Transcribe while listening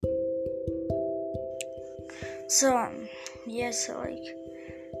Like,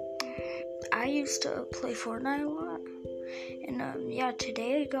 I used to play Fortnite a lot, and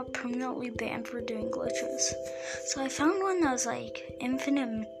today I got permanently banned for doing glitches. So I found one that was like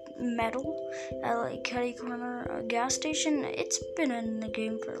infinite metal at like Caddy Corner gas station. It's been in the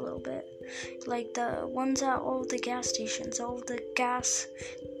game for a little bit. Like the ones at all the gas stations, all the gas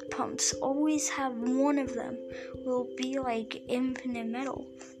pumps always have one of them will be like infinite metal.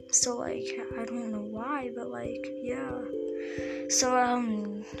 So like I don't know why, but like So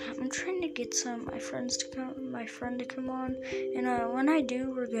I'm trying to get my friend to come on, and when I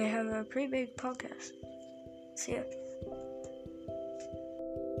do, we're gonna have a pretty big podcast. See ya.